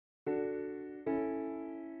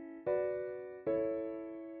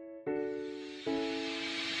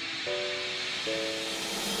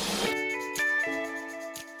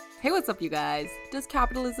Hey, what's up, you guys? Does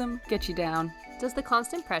capitalism get you down? Does the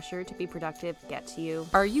constant pressure to be productive get to you?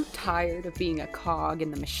 Are you tired of being a cog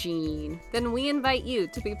in the machine? Then we invite you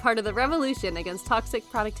to be part of the revolution against toxic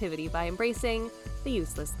productivity by embracing the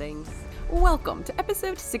useless things. Welcome to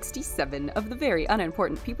episode 67 of the Very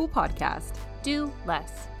Unimportant People podcast. Do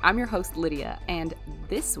less. I'm your host, Lydia, and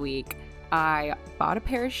this week I bought a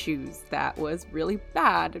pair of shoes that was really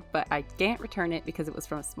bad, but I can't return it because it was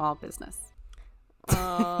from a small business.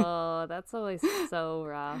 Oh, that's always so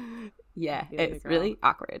rough. Yeah, it's really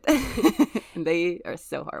awkward. And they are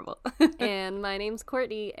so horrible. And my name's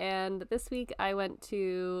Courtney, and this week I went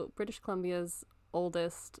to British Columbia's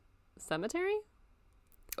oldest cemetery.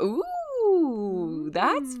 Ooh,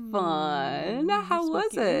 that's fun. How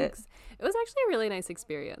was it? It was actually a really nice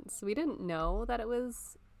experience. We didn't know that it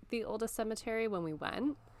was the oldest cemetery when we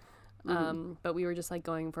went, but we were just like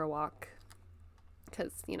going for a walk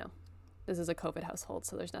because, you know, this is a COVID household,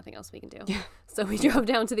 so there's nothing else we can do. Yeah. So we drove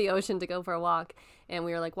down to the ocean to go for a walk, and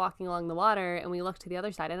we were like walking along the water, and we looked to the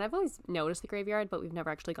other side, and I've always noticed the graveyard, but we've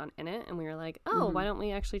never actually gone in it, and we were like, oh, why don't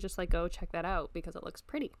we actually just like go check that out because it looks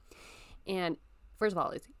pretty. And first of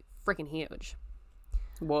all, it's freaking huge.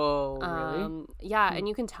 Whoa, really? Yeah, and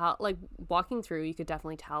you can tell, like, walking through, you could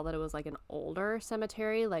definitely tell that it was like an older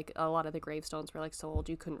cemetery. Like, a lot of the gravestones were like so old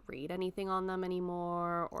you couldn't read anything on them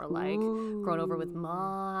anymore, or like grown over with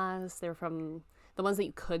moss. They were from, the ones that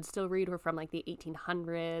you could still read were from like the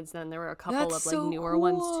 1800s. Then there were a couple of like newer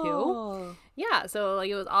ones too. Yeah, so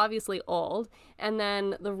like it was obviously old. And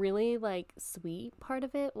then the really like sweet part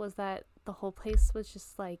of it was that the whole place was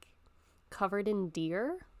just like covered in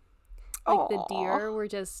deer. Like the deer were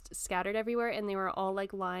just scattered everywhere, and they were all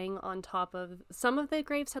like lying on top of, some of the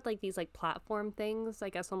graves had like these like platform things, I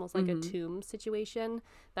guess almost like a tomb situation,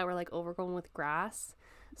 that were like overgrown with grass.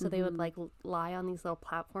 So they would like lie on these little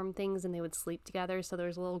platform things, and they would sleep together. So there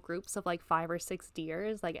was little groups of like 5 or 6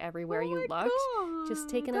 deers like everywhere you looked, just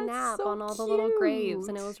taking a nap on all the little graves,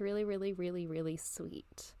 and it was really, really, really, really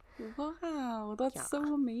sweet. Wow, that's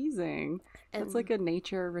so amazing. And it's like a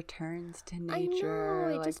nature returns to nature.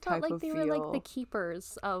 I know, it just felt like they were like the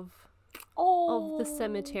keepers of the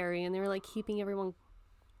cemetery, and they were like keeping everyone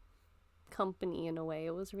company in a way.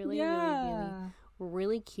 It was really, really,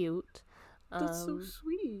 really cute. That's so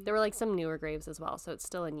sweet. There were like some newer graves as well, so it's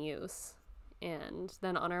still in use. And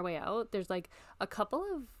then on our way out, there's like a couple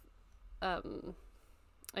of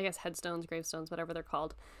I guess headstones, gravestones, whatever they're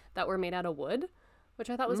called, that were made out of wood, which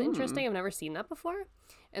I thought was interesting. I've never seen that before.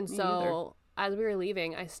 And so as we were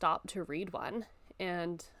leaving, I stopped to read one,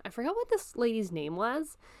 and I forgot what this lady's name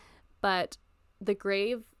was, but the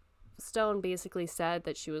gravestone basically said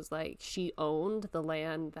that she was like, she owned the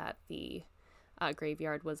land that the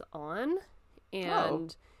graveyard was on,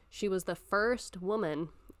 and she was the first woman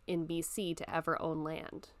in BC to ever own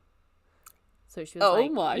land. So she was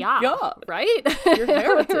God, right? Your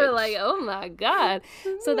heritage. We were like, oh my God.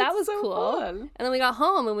 So that was so cool. fun. And then we got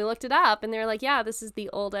home and we looked it up, and they were like, yeah, this is the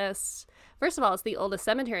oldest, first of all, it's the oldest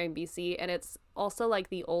cemetery in BC, and it's also like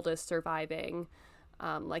the oldest surviving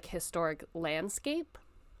like historic landscape.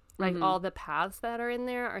 Like all the paths that are in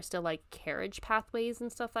there are still like carriage pathways and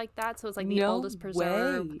stuff like that. So it's like the oldest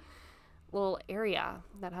preserved little area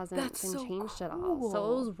that hasn't been changed at all. So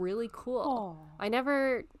it was really cool. I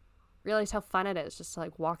never realized how fun it is just to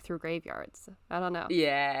like walk through graveyards. I don't know.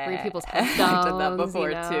 Yeah. Read people's headstones. I've done that before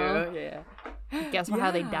too. Yeah. Guess how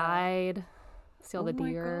they died. See all the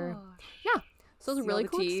deer. Yeah. So it was a really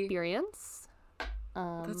cool experience.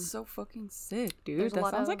 That's so fucking sick, dude. That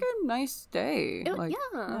sounds like a nice day. Nice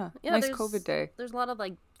COVID day. There's a lot of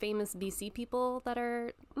like famous BC people that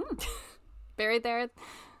are buried there.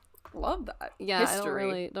 Love that. Yeah,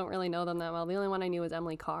 history. I don't really know them that well. The only one I knew was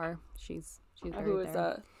Emily Carr. She's buried who is there.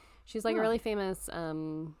 that? She's like a really famous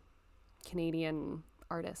Canadian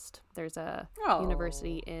artist. There's a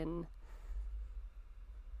university in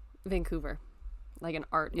Vancouver, like an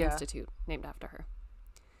art institute named after her.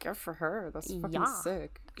 Good for her. That's fucking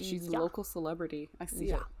sick. She's a local celebrity. I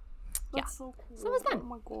see it. That's so cool. So it was fun. Oh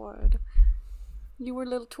my God. You were a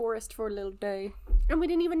little tourist for a little day. And we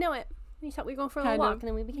didn't even know it. We thought we were going for a little walk, and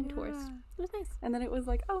then we became tourists. It was nice. And then it was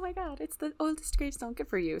like, oh my God, it's the oldest gravestone. Good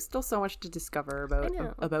for you. Still so much to discover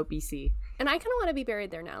about BC. And I kind of want to be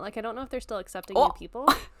buried there now. Like, I don't know if they're still accepting new people,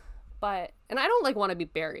 but, and I don't like want to be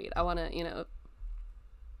buried. I want to,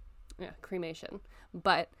 cremation.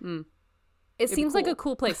 But it seems like a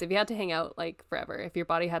cool place if you had to hang out like forever. If your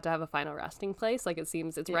body had to have a final resting place, like it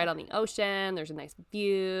seems it's right on the ocean. There's a nice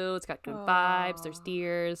view. It's got good vibes. There's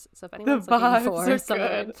deers. So if anyone's looking for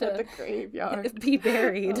somewhere to the graveyard be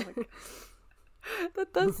buried,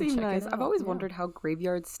 that does seem nice. I've always wondered how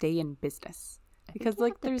graveyards stay in business. Because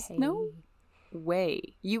like there's no way.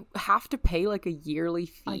 You have to pay like a yearly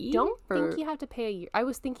fee. I don't think you have to pay a year. I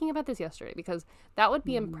was thinking about this yesterday because that would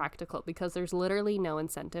be impractical because there's literally no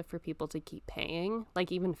incentive for people to keep paying.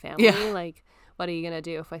 Like even family, like what are you going to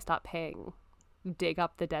do if I stop paying? Dig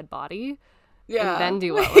up the dead body? Yeah. And then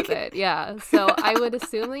do what with it? Yeah. So I would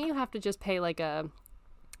assume that you have to just pay like a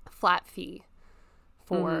flat fee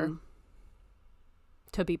for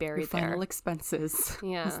to be buried Your there. final expenses,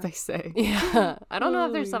 as they say. Yeah. I don't know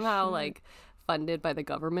if they're somehow like funded by the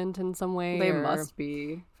government in some way. They must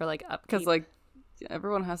be. For like upkeep. Because like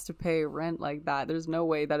everyone has to pay rent like that. There's no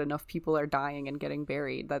way that enough people are dying and getting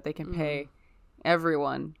buried that they can pay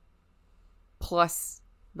everyone plus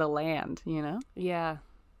the land, you know? Yeah.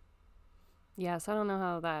 Yeah, so I don't know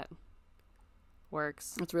how that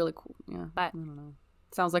works. It's really cool. Yeah. But I don't know.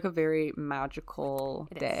 Sounds like a very magical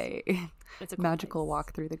day. It's a cool magical place.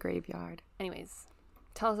 walk through the graveyard. Anyways,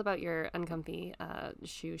 tell us about your uncomfy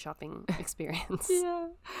shoe shopping experience. Yeah.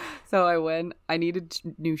 So I needed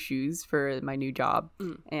new shoes for my new job,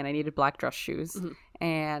 and I needed black dress shoes.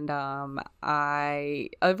 And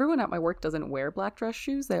everyone at my work doesn't wear black dress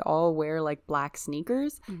shoes. They all wear like black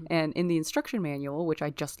sneakers. And in the instruction manual, which I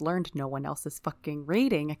just learned no one else is fucking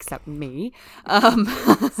reading except me,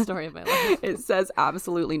 Story of my life. it says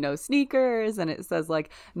absolutely no sneakers, and it says like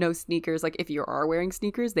no sneakers. Like if you are wearing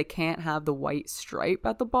sneakers, they can't have the white stripe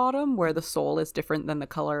at the bottom where the sole is different than the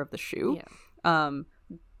color of the shoe. Yeah.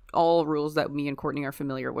 All rules that me and Courtney are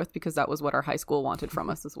familiar with because that was what our high school wanted from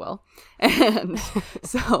us as well. And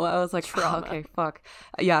so I was like, oh, okay, fuck.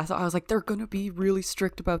 Yeah, so I was like, they're gonna be really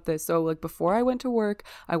strict about this. So like before I went to work,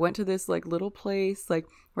 I went to this like little place like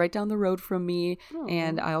right down the road from me,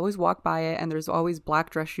 and I always walk by it, and there's always black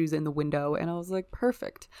dress shoes in the window, and I was like,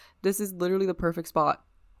 perfect. This is literally the perfect spot.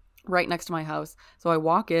 Right next to my house. So I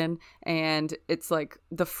walk in, and it's like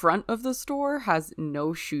the front of the store has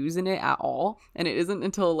no shoes in it at all. And it isn't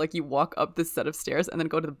until like you walk up this set of stairs and then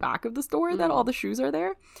go to the back of the store that all the shoes are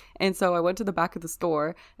there. And so I went to the back of the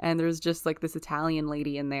store, and there's just like this Italian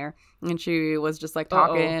lady in there, and she was just like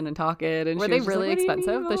talking and talking. And were she they was really like,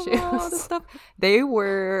 expensive, the shoes? All this stuff. They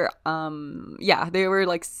were they were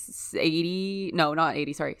like $70.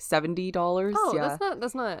 Oh, yeah.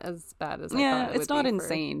 that's not as bad as I Yeah, thought it would it's not be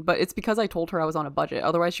insane, but it's because I told her I was on a budget.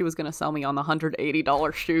 Otherwise, she was going to sell me on the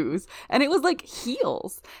 $180 shoes. And it was like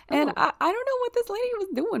heels. And I don't know what this lady was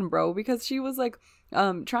doing, bro, because she was like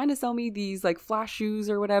trying to sell me these like flash shoes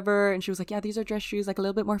or whatever. And she was like, yeah, these are dress shoes, like a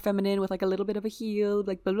little bit more feminine with like a little bit of a heel,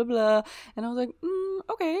 like blah, blah, blah. And I was like,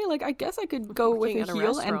 okay, like I guess I could go with a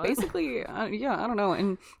heel. And basically, I don't know.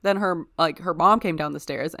 And then her mom came down the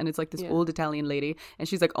stairs, and it's like this old Italian lady, and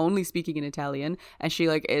she's like only speaking in Italian, and she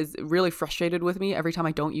like is really frustrated with me every time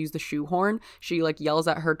I don't use the shoehorn. She like yells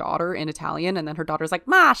at her daughter in Italian, and then her daughter's like,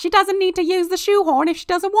 Ma, she doesn't need to use the shoehorn if she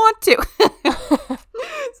doesn't want to.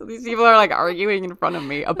 So these people are like arguing in front of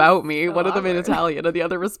me about me, one of them in Italian and the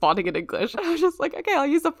other responding in English. I was just like, okay, I'll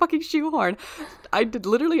use a fucking shoehorn. I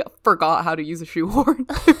literally forgot how to use a shoehorn.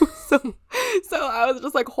 So I was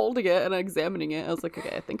just like holding it and examining it. I was like,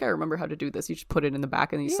 okay, I think I remember how to do this. You just put it in the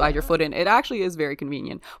back and you slide your foot in. It actually is very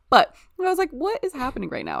convenient. But I was like, what is happening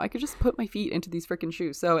right now? I could just put my feet into these freaking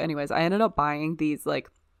shoes. So anyways, I ended up buying these like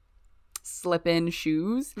slip-in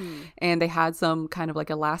shoes, and they had some kind of like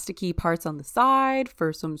elasticy parts on the side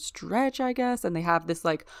for some stretch, I guess, and they have this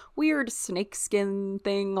like weird snakeskin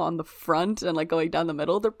thing on the front and like going down the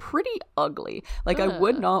middle. They're pretty ugly. Like I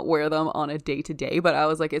would not wear them on a day-to-day, but I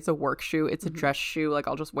was like, it's a work shoe, it's a dress shoe, like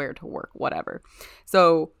I'll just wear it to work, whatever.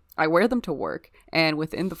 So I wear them to work, and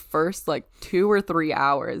within the first like 2 or 3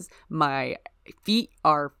 hours, my feet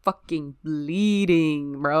are fucking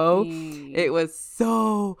bleeding, bro. It was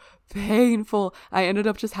so painful. I ended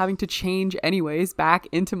up just having to change anyways back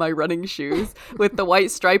into my running shoes with the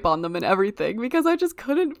white stripe on them and everything because I just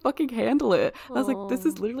couldn't fucking handle it. I was like, this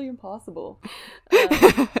is literally impossible.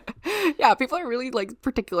 Yeah, people are really like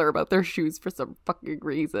particular about their shoes for some fucking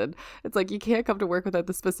reason. It's like you can't come to work without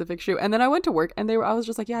the specific shoe. And then I went to work, and I was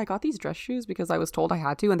just like, yeah, I got these dress shoes because I was told I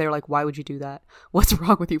had to. And they were like, why would you do that? What's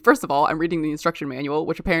wrong with you? First of all, I'm reading the instruction manual,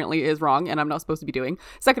 which apparently is wrong and I'm not supposed to be doing.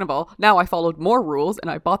 Second of all, now I followed more rules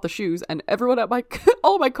and I bought the shoes, and everyone at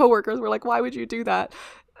all my coworkers were like, why would you do that?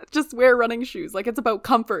 Just wear running shoes. Like, it's about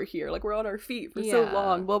comfort here. Like, we're on our feet for so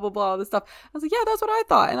long, blah, blah, blah, all this stuff. I was like, yeah, that's what I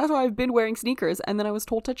thought. And that's why I've been wearing sneakers. And then I was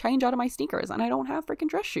told to change out of my sneakers, and I don't have freaking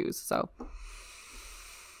dress shoes. So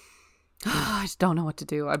I just don't know what to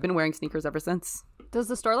do. I've been wearing sneakers ever since. Does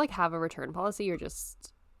the store like have a return policy, or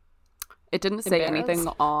just... It didn't say anything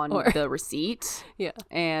on the receipt. Yeah.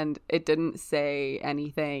 And it didn't say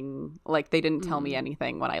anything, like, they didn't tell me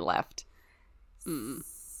anything when I left.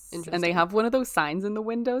 And they have one of those signs in the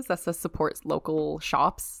windows that says supports local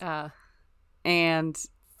shops. And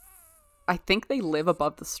I think they live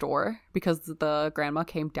above the store because the grandma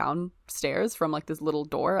came downstairs from like this little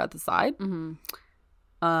door at the side.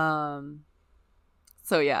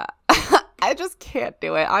 So yeah, I just can't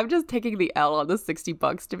do it. I'm just taking the L on the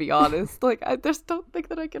 $60, to be honest. Like, I just don't think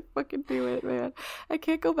that I can fucking do it, man. I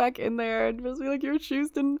can't go back in there and just be like, your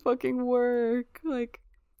shoes didn't fucking work. Like,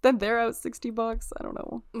 then they're out $60. I don't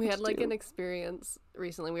know. We had like an experience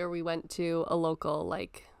recently where we went to a local,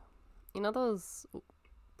 like, you know those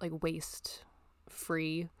like waste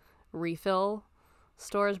free refill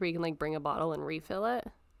stores where you can like bring a bottle and refill it?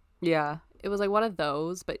 Yeah. It was like one of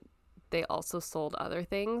those, but they also sold other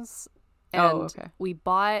things. And okay. we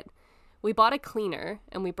bought a cleaner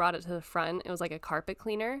and we brought it to the front. It was like a carpet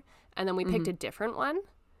cleaner. And then we picked a different one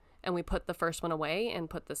and we put the first one away and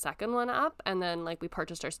put the second one up. And then like we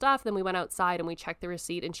purchased our stuff. Then we went outside and we checked the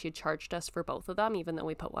receipt and she had charged us for both of them, even though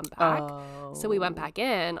we put one back. So we went back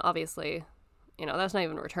in, obviously. You know, that's not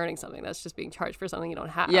even returning something. That's just being charged for something you don't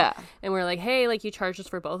have. Yeah. And we're like, hey, like, you charged us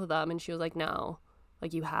for both of them. And she was like, no,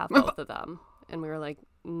 like, you have both of them. And we were like,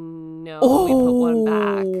 no, we put one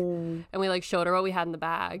back. And we, like, showed her what we had in the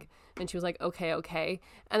bag. And she was like, okay.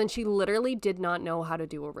 And then she literally did not know how to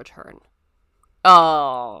do a return.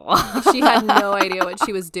 Oh. She had no idea what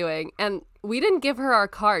she was doing. And we didn't give her our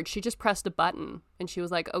card. She just pressed a button. And she was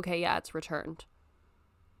like, okay, yeah, it's returned.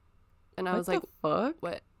 And I was like, fuck?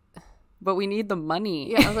 What? But we need the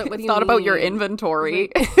money. Yeah, I was like, what do you mean? It's not about your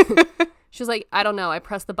inventory. She was like, I don't know. I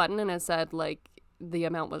pressed the button and it said, like, the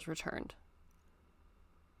amount was returned.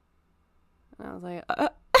 And I was like,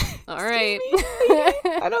 all right.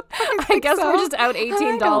 I don't I guess so. we're just out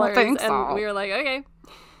 $18. And so. We were like, okay.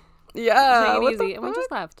 Yeah. Take it easy. And we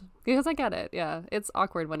just left. Because I get it. Yeah. It's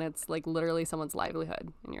awkward when it's, like, literally someone's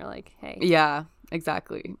livelihood. And you're like, hey. Yeah,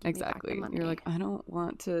 exactly. You're like, I don't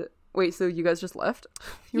want to... Wait, so you guys just left?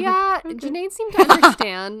 Yeah, okay. Janae seemed to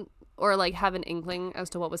understand or like have an inkling as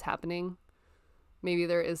to what was happening. Maybe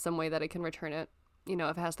there is some way that it can return it, you know,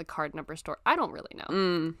 if it has the card number stored. I don't really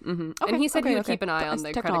know. Okay, and he said he would keep an eye on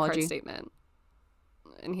the credit card statement.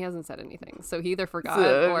 And he hasn't said anything. So he either forgot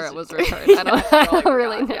or it was returned. I don't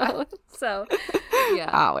really know. So,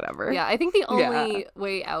 yeah. Whatever. Yeah, I think the only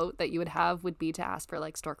way out that you would have would be to ask for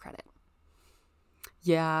like store credit.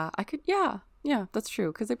 Yeah, I could, Yeah, that's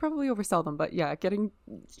true, because they probably oversell them. But I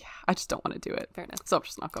just don't want to do it. Fair enough. So I'm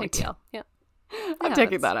just not going to. L. Yeah. I'm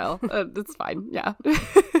taking that L. It's fine. Yeah.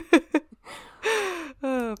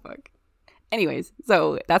 Oh, fuck. Anyways,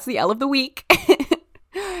 so that's the L of the week.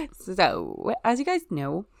 So, as you guys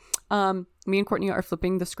know, me and Courtney are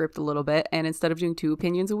flipping the script a little bit, and instead of doing 2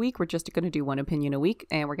 opinions a week, we're just going to do 1 opinion a week,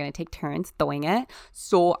 and we're going to take turns throwing it.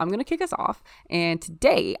 So I'm going to kick us off, and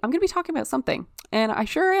today I'm going to be talking about something, and I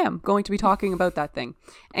sure am going to be talking about that thing.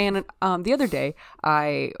 And the other day,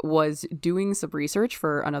 I was doing some research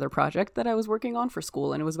for another project that I was working on for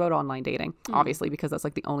school, and it was about online dating, obviously, because that's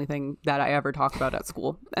like the only thing that I ever talk about at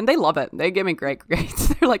school, and they love it. They give me great grades.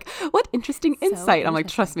 They're like, what interesting insight. I'm like,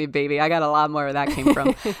 trust me, baby, I got a lot more where that came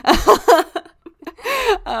from.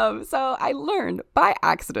 So I learned by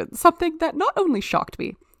accident something that not only shocked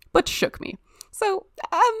me, but shook me. So,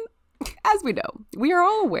 as we know, we are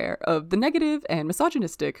all aware of the negative and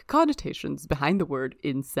misogynistic connotations behind the word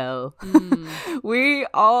incel. We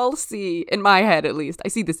all see, in my head at least, I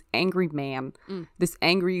see this angry man, this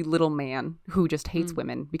angry little man who just hates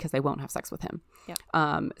women because they won't have sex with him. Yeah.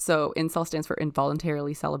 So incel stands for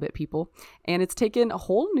involuntarily celibate people, and it's taken a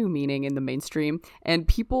whole new meaning in the mainstream, and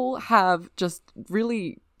people have just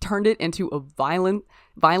really turned it into a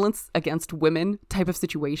violence against women type of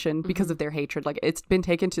situation because of their hatred. Like, it's been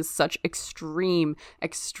taken to such extreme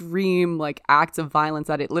like acts of violence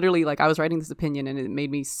that it literally, like, I was writing this opinion and it made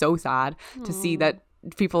me so sad to see that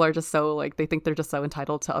people are just so, like, they think they're just so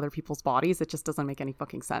entitled to other people's bodies. It just doesn't make any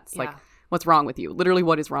fucking sense. Like, what's wrong with you? Literally,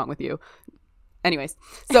 what is wrong with you? Anyways,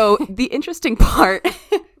 so the interesting part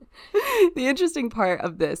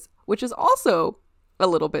of this, which is also a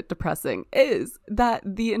little bit depressing, is that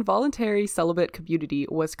the involuntary celibate community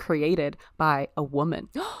was created by a woman.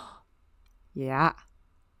 Yeah.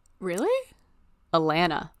 Really?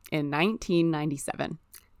 Alana in 1997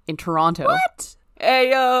 in Toronto. What?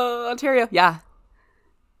 Hey, Ontario. Yeah.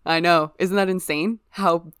 I know. Isn't that insane?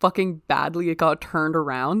 How fucking badly it got turned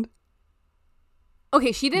around.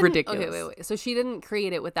 Okay, she didn't. Ridiculous. Okay, wait. So she didn't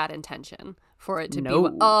create it with that intention for it to be.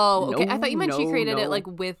 No. Oh, okay. No, I thought you meant she created it no. like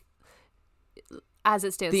with, as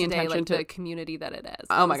it stands The today, intention like to- the community that it is.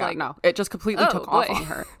 Oh my god, no. It just completely took off on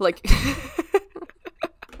her. Like,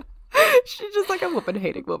 She's just like a woman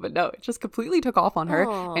hating woman. No, it just completely took off on her.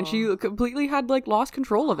 Aw. And she completely had like lost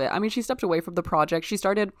control of it. I mean, she stepped away from the project. She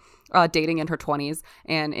started dating in her 20s,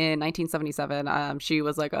 and in 1977 she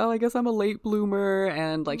was like, oh, I guess I'm a late bloomer,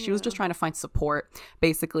 and like she was just trying to find support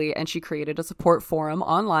basically, and she created a support forum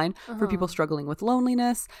online for people struggling with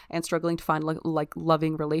loneliness and struggling to find like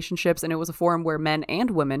loving relationships. And it was a forum where men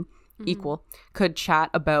and women equal could chat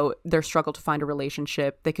about their struggle to find a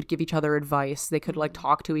relationship. They could give each other advice. They could like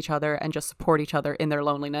talk to each other and just support each other in their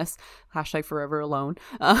loneliness. Hashtag forever alone.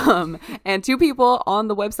 And two people on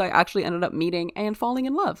the website actually ended up meeting and falling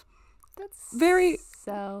in love. That's Very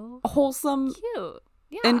so wholesome cute.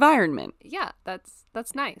 Yeah. environment. Yeah,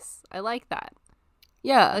 that's nice. I like that.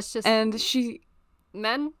 Yeah. Let's just And she,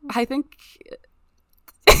 men, I think,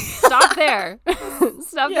 stop there.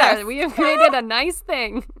 Stop Yes. there. We have created a nice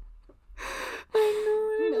thing.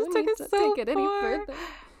 I know, No just took need it to so take it any far.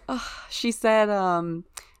 further. She said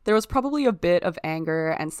there was probably a bit of anger,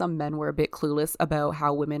 and some men were a bit clueless about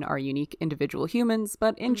how women are unique individual humans,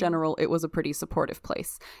 but in general, it was a pretty supportive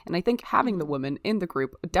place. And I think having the woman in the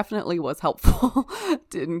group definitely was helpful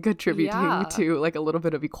in contributing Yeah. to like a little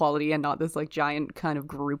bit of equality, and not this like giant kind of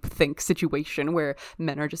group think situation where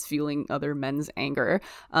men are just feeling other men's anger.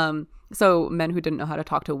 So men who didn't know how to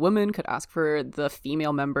talk to a woman could ask for the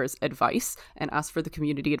female members' advice and ask for the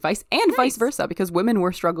community advice, and vice versa, because women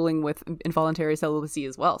were struggling with involuntary celibacy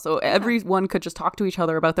as well. So everyone could just talk to each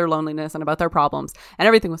other about their loneliness and about their problems, and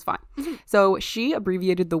everything was fine. So she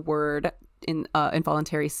abbreviated the word in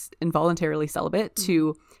involuntarily celibate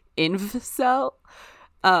to INVCEL.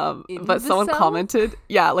 But someone INVCEL? commented,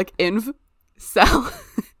 yeah, like INVCEL.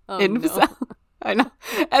 Oh, INVCEL. no. I know.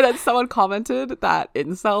 And then someone commented that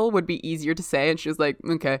incel would be easier to say, and she was like,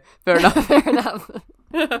 okay, fair enough. Fair enough.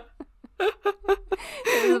 It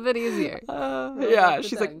was a bit easier. Yeah, the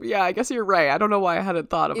she's like, tongue. yeah, I guess you're right. I don't know why I hadn't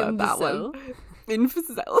thought about that one.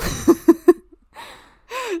 Infocel.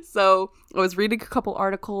 So I was reading a couple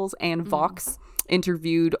articles, and Vox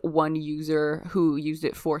interviewed one user who used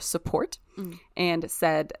it for support and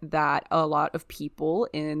said that a lot of people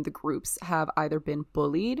in the groups have either been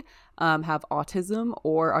bullied, have autism,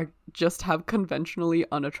 or just have conventionally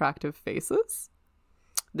unattractive faces.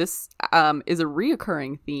 This is a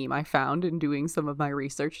reoccurring theme I found in doing some of my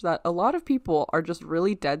research, that a lot of people are just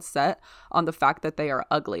really dead set on the fact that they are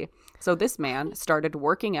ugly. So this man started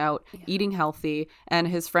working out, eating healthy, and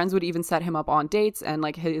his friends would even set him up on dates, and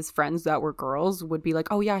like his friends that were girls would be like,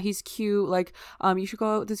 oh yeah, he's cute, like you should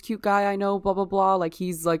go out with this cute guy I know, blah blah blah, like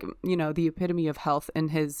he's like, you know, the epitome of health in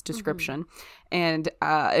his description. And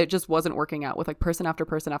it just wasn't working out with like person after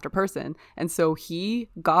person after person. And so he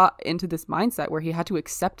got into this mindset where he had to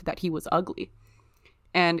accept that he was ugly.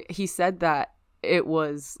 And he said that it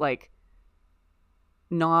was like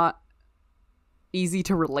not easy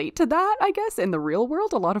to relate to that, I guess, in the real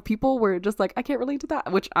world. A lot of people were just like, I can't relate to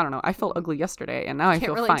that, which I don't know. I felt ugly yesterday, and now I Can't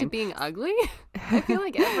feel relate fine. to being ugly. I feel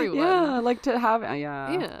like everyone. Yeah, like to have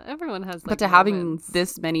Yeah, everyone has. Like, but to having moments.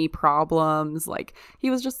 this many problems, like he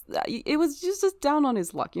was just, it was just down on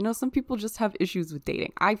his luck. You know, some people just have issues with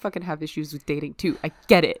dating. I fucking have issues with dating too. I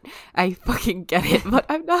get it. I fucking get it. But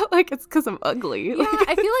I'm not like it's because I'm ugly. Yeah, Like,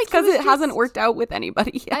 I feel like because was it hasn't just- worked out with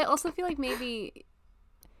anybody yet. I also feel like maybe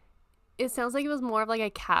it sounds like it was more of like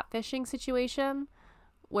a catfishing situation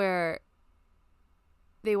where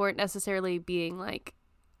they weren't necessarily being like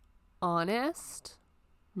honest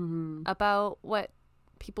about what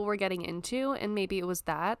people were getting into, and maybe it was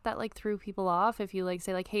that like threw people off. If you like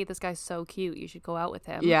say like, hey, this guy's so cute, you should go out with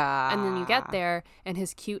him. Yeah. And then you get there and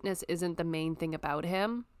his cuteness isn't the main thing about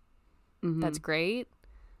him. Mm-hmm. That's great.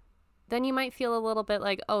 Then you might feel a little bit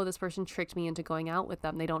like, oh, this person tricked me into going out with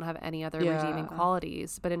them. They don't have any other redeeming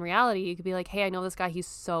qualities. But in reality, you could be like, hey, I know this guy. He's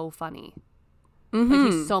so funny. Like,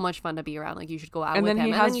 he's so much fun to be around. Like, you should go out And with then him.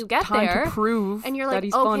 he And has then you get time there to prove and you're that like,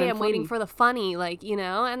 he's fun okay, and I'm waiting funny. for the funny, like, you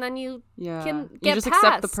know, and then you can You get just past.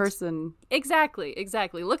 accept the person. Exactly.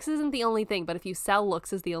 Looks isn't the only thing, but if you sell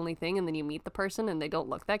looks as the only thing and then you meet the person and they don't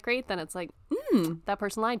look that great, then it's like, that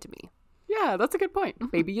person lied to me. Yeah, that's a good point.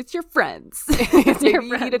 Maybe it's your friends. your Maybe you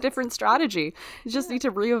need a friends. different strategy. You just need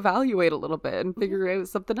to reevaluate a little bit and figure out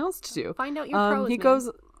something else to do. Find out your pros, He man. goes,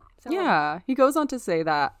 Sell 'em. yeah, he goes on to say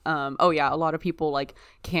that, oh yeah, a lot of people like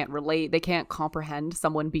can't relate. They can't comprehend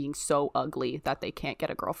someone being so ugly that they can't get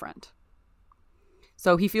a girlfriend.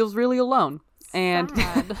 So he feels really alone. And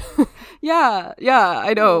Sad. yeah,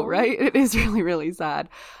 I know, Aw. right? It is really, really sad.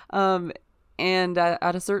 And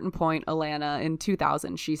at a certain point, Alana, in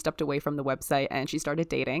 2000, she stepped away from the website and she started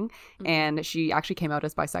dating. And she actually came out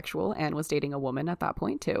as bisexual and was dating a woman at that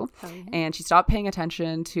point, too. And she stopped paying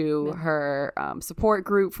attention to her support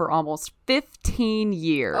group for almost 15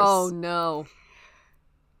 years. Oh, no.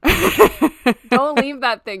 Don't leave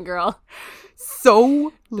that thing, girl.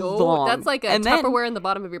 So long. That's like a Tupperware in the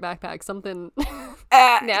bottom of your backpack. Something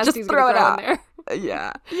nasty's just throw it out in there.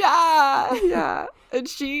 Yeah. And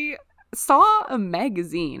she saw a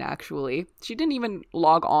magazine, actually. She didn't even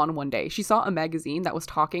log on one day. She saw a magazine that was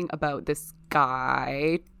talking about this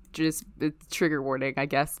guy, just trigger warning, I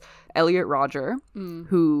guess, Elliot Rodger,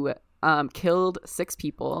 who killed 6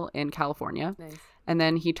 people in California. Nice. And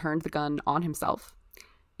then he turned the gun on himself.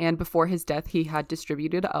 And before his death, he had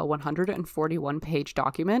distributed a 141-page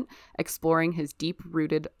document exploring his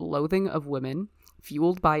deep-rooted loathing of women,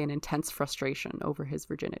 fueled by an intense frustration over his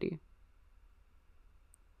virginity.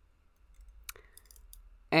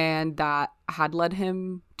 And that had led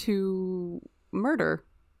him to murder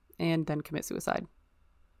and then commit suicide.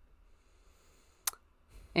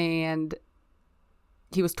 And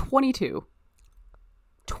he was 22.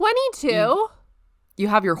 22? You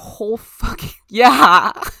have your whole fucking...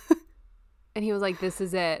 Yeah. And he was like, this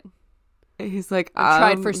is it. He's like, I've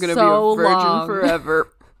tried for gonna so be a virgin long. forever.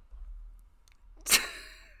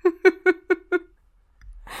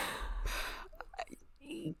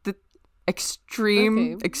 The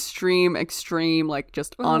extreme, like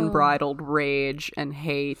just unbridled rage and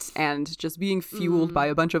hate, and just being fueled by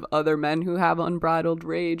a bunch of other men who have unbridled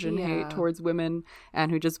rage and hate towards women,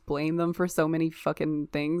 and who just blame them for so many fucking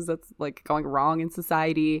things that's like going wrong in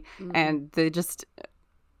society. And they just,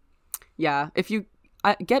 if you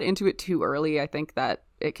get into it too early, I think that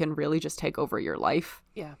it can really just take over your life.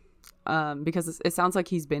 Yeah. Because it sounds like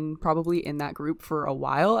he's been probably in that group for a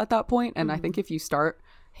while at that point. And I think if you start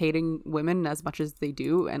hating women as much as they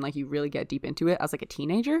do, and like you really get deep into it as like a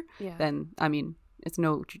teenager, then I mean, it's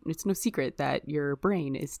no secret that your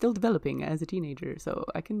brain is still developing as a teenager. So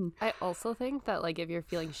I also think that like if you're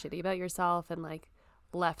feeling shitty about yourself and like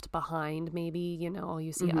left behind, maybe, you know,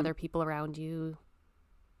 you see other people around you,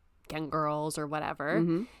 young girls or whatever,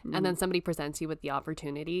 and then somebody presents you with the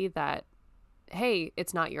opportunity that, hey,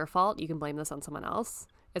 it's not your fault, you can blame this on someone else.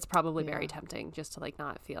 It's probably very tempting just to like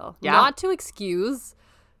not feel, not to excuse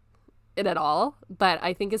it at all, but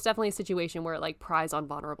I think it's definitely a situation where it like pries on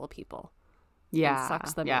vulnerable people. And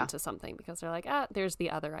sucks them into something because they're like, there's the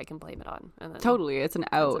other, I can blame it on. And then totally, it's an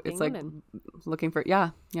out. It's like looking for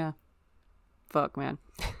fuck, man.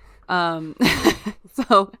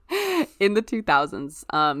 So in the 2000s,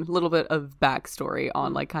 a little bit of backstory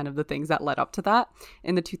on like kind of the things that led up to that.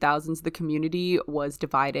 In the 2000s, the community was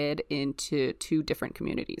divided into 2 different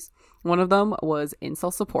communities. One of them was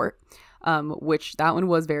incel support, which that one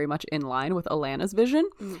was very much in line with Alana's vision,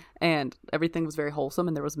 and everything was very wholesome,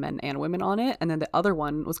 and there was men and women on it. And then the other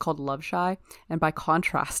one was called Love Shy, and by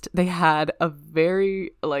contrast, they had a very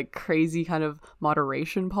like crazy kind of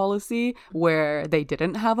moderation policy where they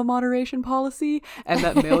didn't have a moderation policy, and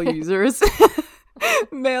that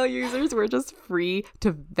male users were just free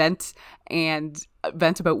to vent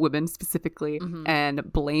about women specifically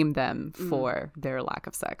and blame them for their lack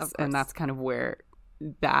of sex. And that's kind of where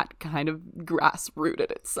that kind of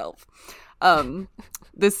grass-rooted itself.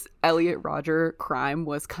 This Elliot Rodger crime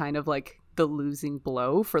was kind of like the losing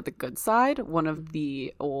blow for the good side. One of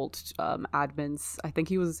the old admins, I think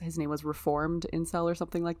his name was Reformed Incel or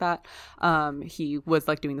something like that. He was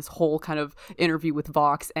like doing this whole kind of interview with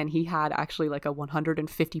Vox, and he had actually like a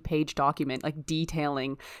 150-page document like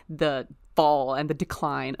detailing the fall and the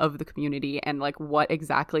decline of the community and like what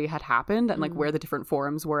exactly had happened and like where the different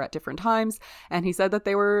forums were at different times. And he said that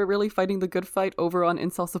they were really fighting the good fight over on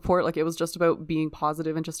incel support. Like it was just about being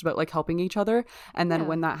positive and just about like helping each other. And then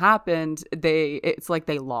when that happened, it's like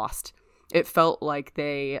they lost. It felt like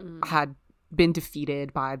they had been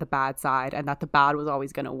defeated by the bad side, and that the bad was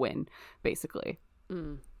always going to win, basically.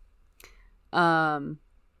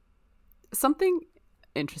 Something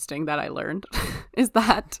interesting that I learned is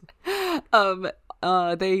that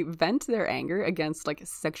they vent their anger against like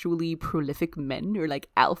sexually prolific men or like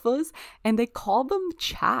alphas, and they call them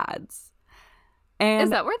chads. And is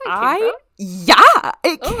that where that came from? Yeah,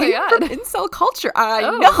 it came from incel culture. I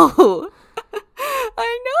know.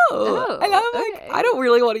 And I'm like, I don't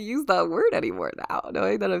really want to use that word anymore now,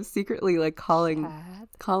 knowing that I'm secretly like calling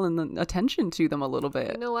attention to them a little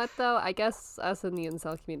bit. You know what though? I guess us in the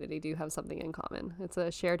incel community do have something in common. It's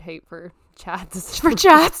a shared hate for chads. For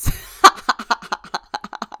chads.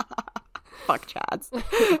 Fuck chads.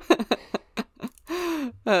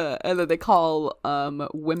 And then they call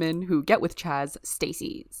women who get with chads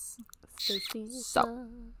Stacy's.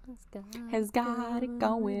 has got it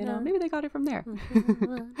going on. Maybe they got it from there.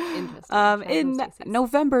 Interesting. In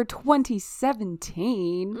November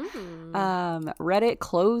 2017, Reddit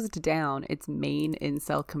closed down its main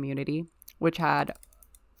incel community, which had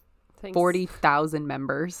 40,000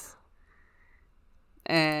 members.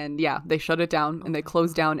 And yeah, they shut it down and they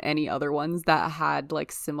closed down any other ones that had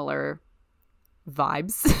like similar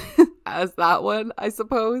vibes as that one, I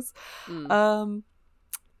suppose.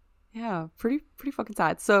 Yeah, pretty fucking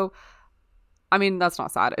sad. So I mean, that's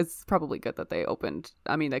not sad. It's probably good that they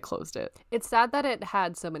they closed it. It's sad that it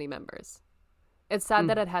had so many members. It's sad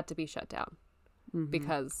that it had to be shut down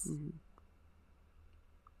because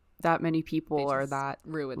that many people are that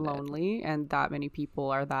lonely and that many people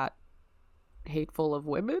are that hateful of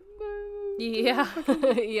women. Yeah.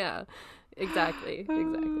 Yeah. Exactly.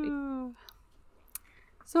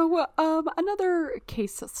 So another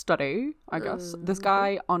case study, I guess. This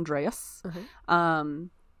guy Andreas,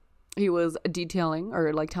 he was detailing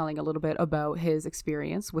or like telling a little bit about his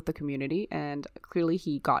experience with the community, and clearly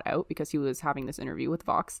he got out because he was having this interview with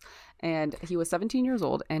Vox, and he was 17 years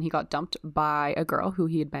old and he got dumped by a girl who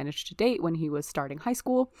he had managed to date when he was starting high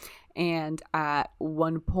school. And at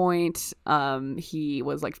one point he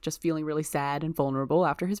was like just feeling really sad and vulnerable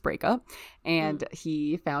after his breakup, and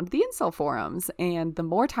he found the incel forums, and the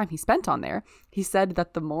more time he spent on there, he said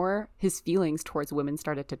that the more his feelings towards women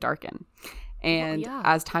started to darken. And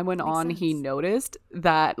as time went on, he noticed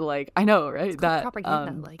that, like, I know, right? That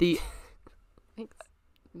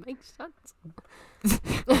makes sense.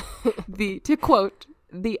 To quote,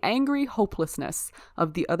 the angry hopelessness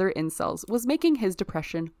of the other incels was making his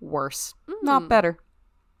depression worse, not better.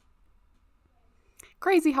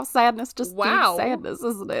 Crazy how sadness just breeds sadness,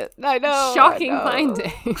 isn't it? I know. Shocking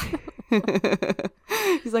finding.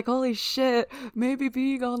 He's like, holy shit, maybe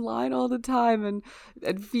being online all the time and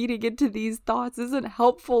feeding into these thoughts isn't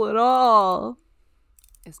helpful at all.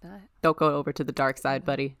 It's not. Don't go over to the dark side,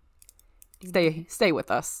 buddy. Stay with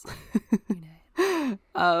us.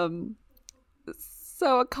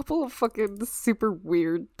 So a couple of fucking super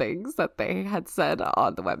weird things that they had said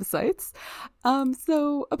on the websites.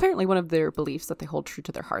 So apparently one of their beliefs that they hold true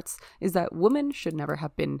to their hearts is that women should never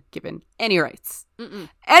have been given any rights.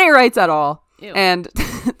 Any rights at all. Ew. And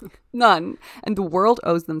none. And the world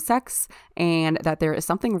owes them sex, and that there is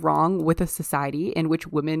something wrong with a society in which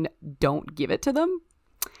women don't give it to them.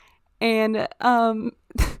 And I'm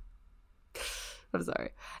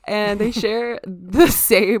sorry. And they share the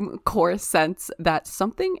same core sense that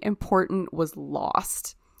something important was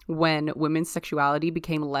lost when women's sexuality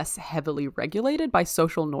became less heavily regulated by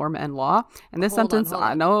social norm and law. And this sentence,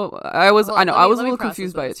 I was a little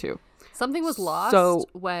confused by it too. Something was lost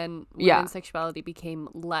when women's sexuality became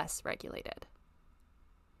less regulated.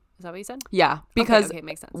 Is that what you said? Yeah, because okay,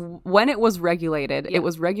 makes sense. When it was regulated, it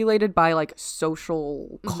was regulated by like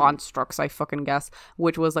social constructs, I fucking guess,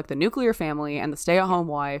 which was like the nuclear family and the stay-at-home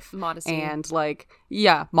wife. Modesty. And like,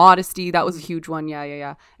 modesty. That was a huge one.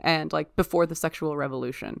 Yeah. And like before the sexual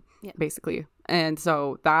revolution, basically. And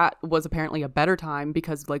so that was apparently a better time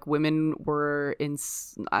because like women were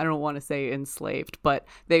I don't want to say enslaved, but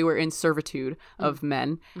they were in servitude of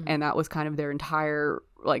men. And that was kind of their entire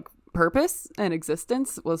like purpose and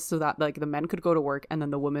existence, was so that like the men could go to work and then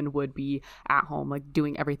the woman would be at home like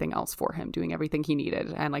doing everything else for him, doing everything he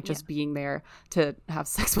needed, and like just being there to have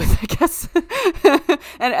sex with, I guess.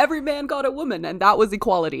 And every man got a woman, and that was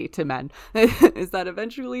equality to men. Is that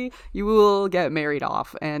eventually you will get married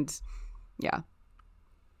off. And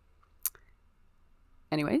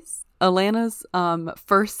anyways, Alana's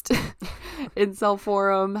first incel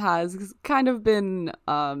forum has kind of been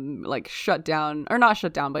like shut down, or not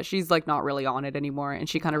shut down, but she's like not really on it anymore, and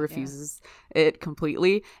she kind of refuses it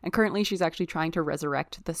completely. And currently she's actually trying to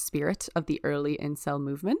resurrect the spirit of the early incel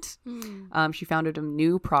movement. She founded a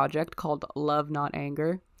new project called Love Not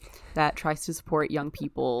Anger that tries to support young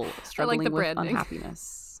people struggling with branding.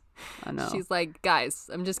 Unhappiness. I know. She's like, guys,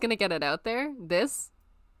 I'm just gonna get it out there.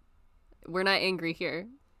 We're not angry here.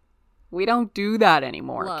 We don't do that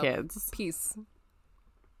anymore, love. Kids. Peace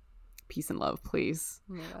and love, please.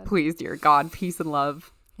 Oh, please, dear God, peace and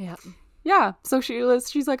love. Yeah. So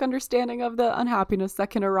she's like understanding of the unhappiness that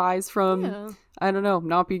can arise from, I don't know,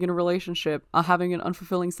 not being in a relationship, having an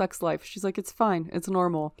unfulfilling sex life. She's like, it's fine. It's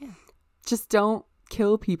normal. Just don't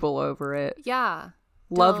kill people over it.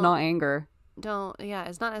 Love, not anger.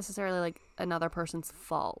 It's not necessarily like another person's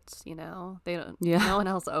fault, you know? They don't. No one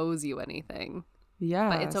else owes you anything.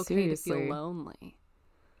 But it's okay to feel lonely.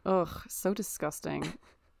 Ugh, so disgusting.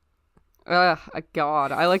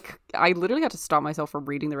 God, I literally had to stop myself from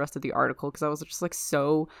reading the rest of the article because I was just like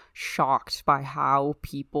so shocked by how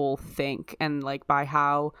people think and like by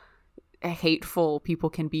how hateful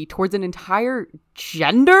people can be towards an entire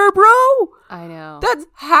gender, bro. I know. That's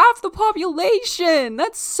half the population.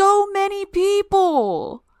 That's so many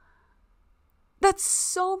people. That's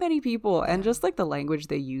so many people. And just like the language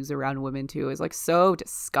they use around women too is like so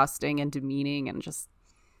disgusting and demeaning and just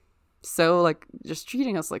so like just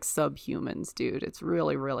treating us like subhumans, dude. It's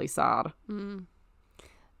really, really sad.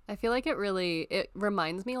 I feel like it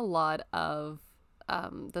reminds me a lot of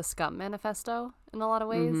the Scum Manifesto in a lot of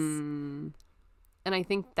ways. Mm-hmm. And I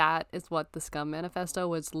think that is what the Scum Manifesto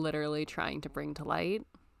was literally trying to bring to light,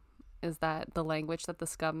 is that the language that the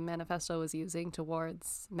Scum Manifesto was using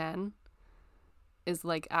towards men is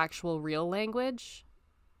like actual real language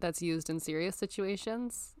that's used in serious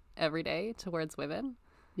situations every day towards women.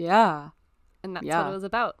 Yeah. And that's what it was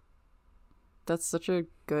about. That's such a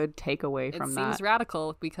good takeaway from that. It seems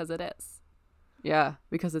radical because it is. Yeah,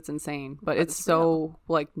 because it's insane. But it's so,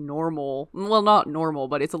 like, normal. Well, not normal,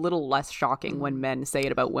 but it's a little less shocking when men say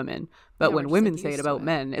it about women. But when women say it about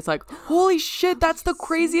men, it's like, holy shit, that's the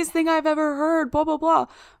craziest thing I've ever heard, blah, blah, blah.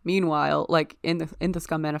 Meanwhile, like, in the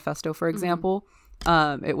Scum Manifesto, for example,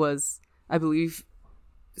 it was, I believe,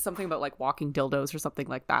 something about, like, walking dildos or something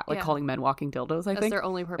like that. Like, calling men walking dildos, I think. That's their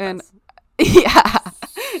only purpose. And, yeah.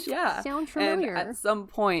 Yeah. Sound familiar. And at some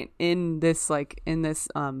point in this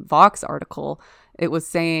Vox article, it was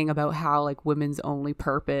saying about how like women's only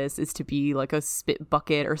purpose is to be like a spit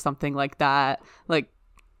bucket or something like that. Like,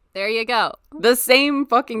 there you go. The same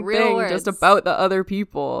fucking Real thing, words. just about the other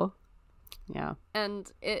people. Yeah.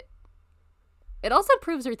 And it also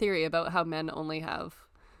proves her theory about how men only have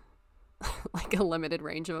like a limited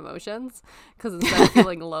range of emotions, because instead of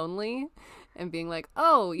feeling lonely and being like,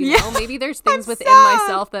 oh, you know, maybe there's things within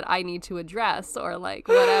myself that I need to address or like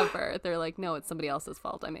whatever, they're like, no, it's somebody else's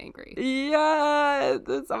fault, I'm angry. Yeah,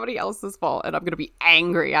 it's somebody else's fault and I'm gonna be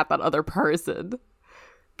angry at that other person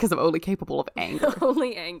because I'm only capable of anger.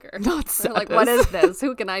 Only anger. Not sadness. Like, what is this?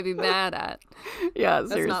 Who can I be mad at? Yeah,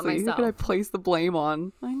 That's seriously, not myself. who can I place the blame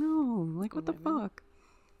on? I know, like, what the fuck?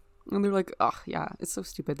 And they're like, oh, yeah, it's so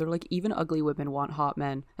stupid. They're like, even ugly women want hot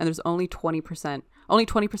men. And there's only 20%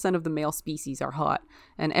 of the male species are hot.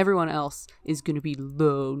 And everyone else is going to be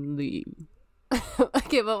lonely.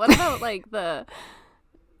 Okay, but what about like the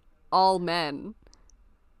all men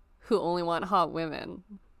who only want hot women?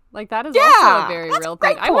 Like, that is also a very real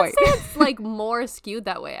thing. I would say it's like more skewed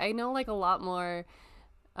that way. I know like a lot more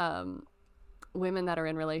women that are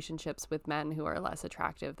in relationships with men who are less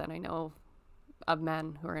attractive than I know of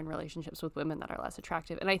men who are in relationships with women that are less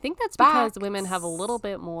attractive. And I think that's because women have a little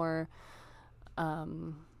bit more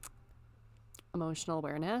emotional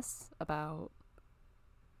awareness about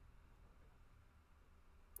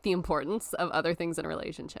the importance of other things in a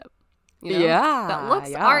relationship. You know? Yeah. That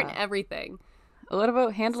looks aren't everything. What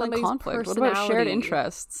about handling Somebody's conflict? What about shared personality.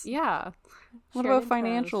 interests? Yeah. What Shared about interest,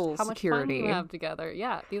 financial how much security? fun you have together.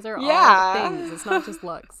 Yeah, these are all things. It's not just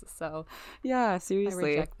looks. So Yeah, I seriously.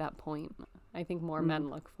 reject that point. I think more men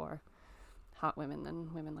look for hot women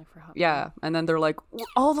than women look for hot Yeah, men. and then they're like,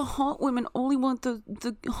 all the hot women only want the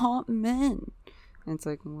hot men. And it's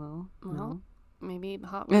like, well, no. Maybe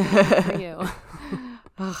hot women are for you.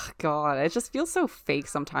 Oh God, it just feels so fake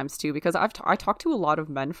sometimes too, because I talk to a lot of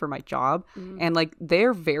men for my job, and like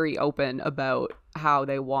they're very open about how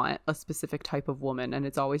they want a specific type of woman, and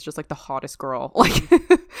it's always just like the hottest girl,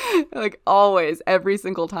 like always, every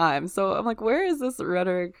single time. So I'm like, where is this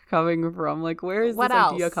rhetoric coming from? Like, where is this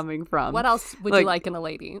idea coming from? What else would you like in a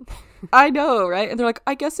lady? I know, right? And they're like,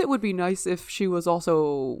 I guess it would be nice if she was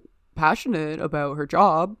also passionate about her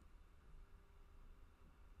job.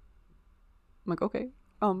 I'm like, okay.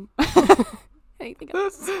 Anything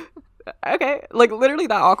else? Okay. Like, literally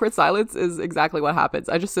that awkward silence is exactly what happens.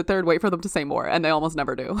 I just sit there and wait for them to say more, and they almost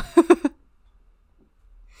never do.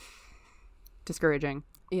 Discouraging.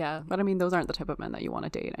 Yeah. But I mean, those aren't the type of men that you want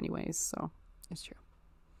to date anyways, so. It's true.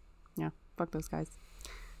 Yeah. Fuck those guys.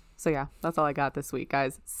 So yeah, that's all I got this week,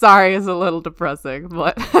 guys. Sorry, it's a little depressing,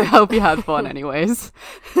 but I hope you had fun anyways.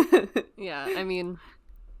 Yeah, I mean,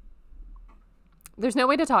 there's no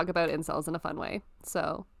way to talk about incels in a fun way.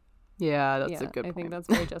 So yeah, that's a good point. I think that's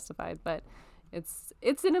very justified, but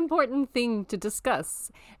it's an important thing to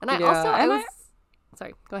discuss. And I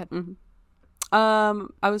sorry, go ahead.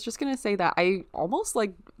 I was just gonna say that I almost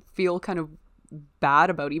like feel kind of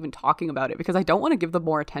bad about even talking about it because I don't want to give them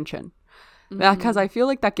more attention. Because I feel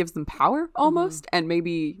like that gives them power almost, and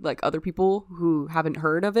maybe like other people who haven't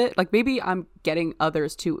heard of it, like maybe I'm getting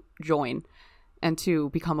others to join and to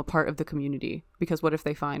become a part of the community. Because what if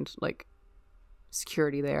they find like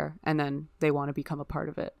security there and then they want to become a part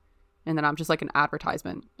of it, and then I'm just like an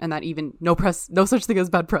advertisement, and that even no such thing as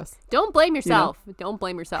bad press. Don't blame yourself. Don't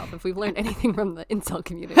blame yourself. If we've learned anything from the incel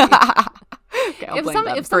community, Okay, if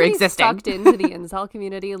somebody's sucked into the incel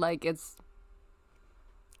community, like it's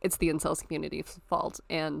the incel community's fault,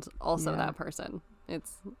 and also that person.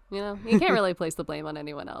 It's, you can't really place the blame on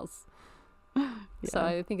anyone else. So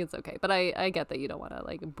I think it's okay, but I get that you don't want to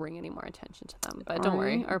like bring any more attention to them, but don't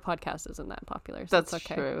worry, our podcast isn't that popular, so that's it's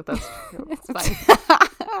okay. true. That's true. It's fine.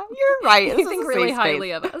 You're right. You think really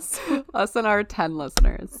highly of us. Us and our 10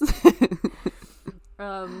 listeners.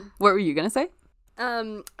 What were you gonna say?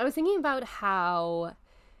 I was thinking about how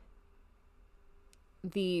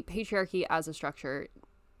the patriarchy as a structure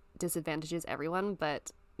disadvantages everyone,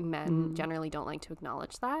 but men generally don't like to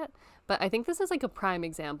acknowledge that. But I think this is like a prime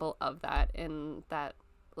example of that, in that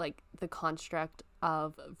like the construct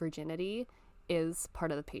of virginity is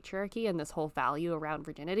part of the patriarchy and this whole value around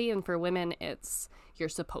virginity. And for women, it's you're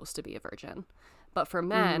supposed to be a virgin. But for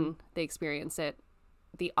men, they experience it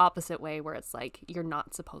the opposite way, where it's like you're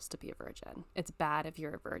not supposed to be a virgin. It's bad if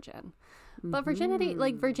you're a virgin. But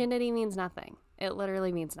virginity means nothing. It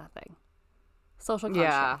literally means nothing. Social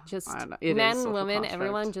construct. Just men, women,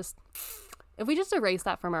 everyone, just if we just erase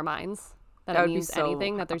that from our minds, that it means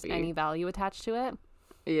anything, that there's any value attached to it.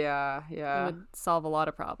 Yeah. It would solve a lot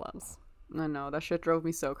of problems. I know, that shit drove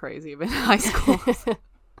me so crazy even in high school.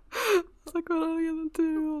 I was like, what are we gonna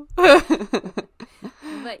do?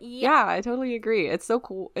 But yeah, I totally agree. It's so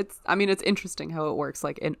cool. It's interesting how it works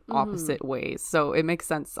like in opposite ways. So it makes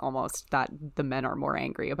sense almost that the men are more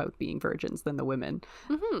angry about being virgins than the women.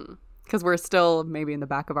 Because we're still maybe in the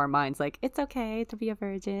back of our minds like, it's okay to be a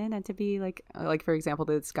virgin and to be like for example,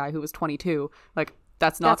 this guy who was 22, like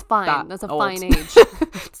that's fine. That's a old. Fine age.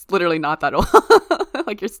 It's literally not that old.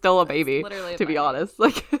 Like you're still a baby, to be honest.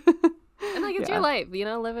 Like, and like it's your life,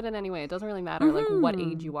 live it in any way. It doesn't really matter like what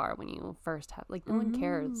age you are when you first have, like no one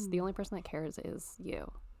cares. The only person that cares is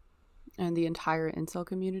you. And the entire incel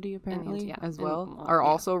community apparently as well are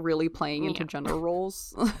also really playing into gender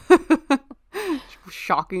roles.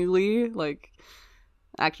 Shockingly, like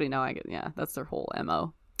actually no, I get that's their whole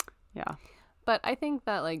MO. Yeah. But I think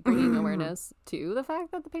that like bringing awareness to the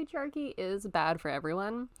fact that the patriarchy is bad for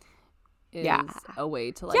everyone is a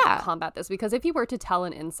way to like combat this. Because if you were to tell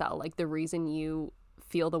an incel like the reason you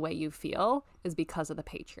feel the way you feel is because of the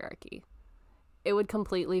patriarchy, it would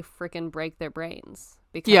completely freaking break their brains,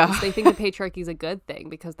 because they think the patriarchy is a good thing,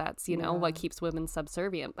 because that's what keeps women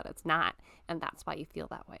subservient, but it's not, and that's why you feel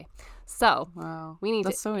that way. So we need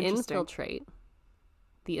to infiltrate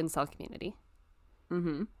the incel community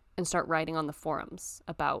and start writing on the forums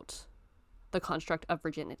about the construct of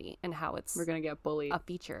virginity and how we're gonna get bullied, a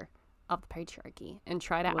feature of the patriarchy, and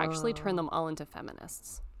try to actually turn them all into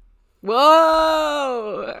feminists.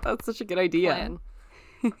 Whoa, that's such a good idea.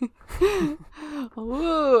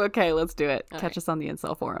 Ooh, okay, let's do it. Catch us on the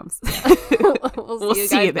incel forums. We'll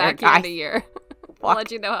see you guys back here in a year. We'll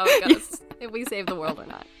let you know how it goes, if we save the world or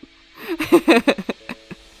not.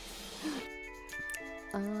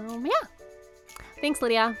 Thanks,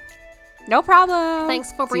 Lydia. No problem.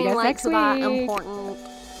 Thanks for bringing light to that important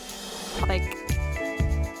topic.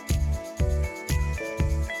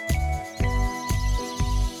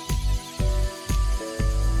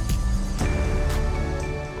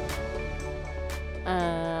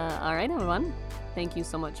 All right, everyone. Thank you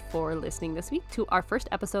so much for listening this week to our first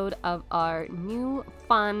episode of our new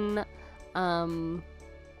fun,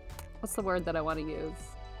 what's the word that I want to use?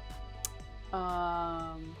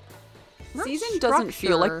 Season doesn't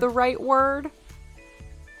feel like the right word.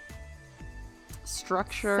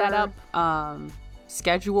 Structure. Setup.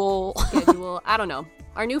 Schedule. I don't know.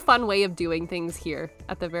 Our new fun way of doing things here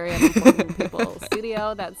at the Very Unimportant People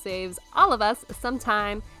studio that saves all of us some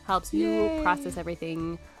time, helps you process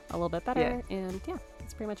everything a little bit better, and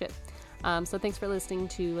that's pretty much it. So thanks for listening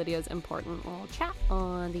to Lydia's important little chat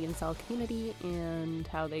on the incel community and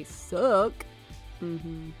how they suck.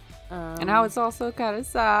 And how it's also kind of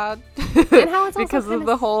sad. And how it's also because of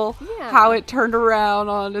the whole how it turned around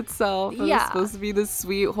on itself. It was supposed to be this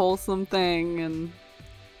sweet, wholesome thing, and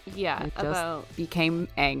it just became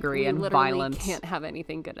angry and violent. Can't have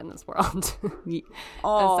anything good in this world.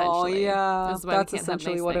 Oh, yeah. That's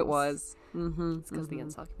essentially what it was. It's because the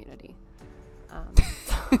incel community.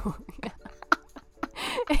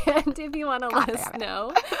 And if you want to let us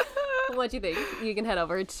know what you think, you can head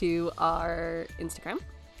over to our Instagram,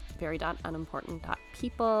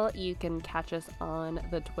 very.unimportant.people. You can catch us on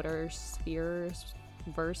the Twitter sphere,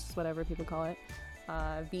 verse, whatever people call it.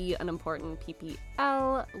 The Unimportant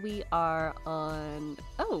PPL. We are on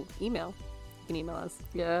email. You can email us.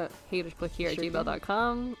 Yeah.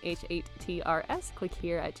 hatersclickhere@gmail.com. HATRS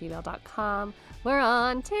clickhere@gmail.com. We're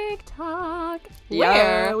on TikTok.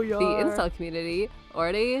 Yeah, where we the are. incel community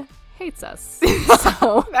already hates us.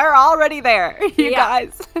 So They're already there, you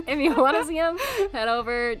guys. if you want to see them, head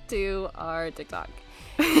over to our TikTok.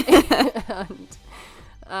 And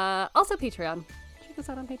also Patreon. Check us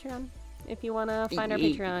out on Patreon. If you want to find our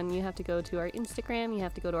Patreon, you have to go to our Instagram, you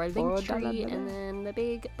have to go to our link tree, and then the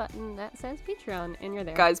big button that says Patreon, and you're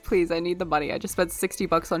there. Guys, please, I need the money. I just spent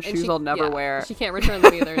 $60 on shoes I'll never wear. She can't return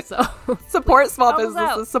them either, so support small Help us out.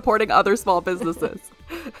 businesses, supporting other small businesses.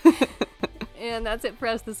 And that's it for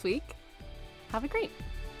us this week. Have a great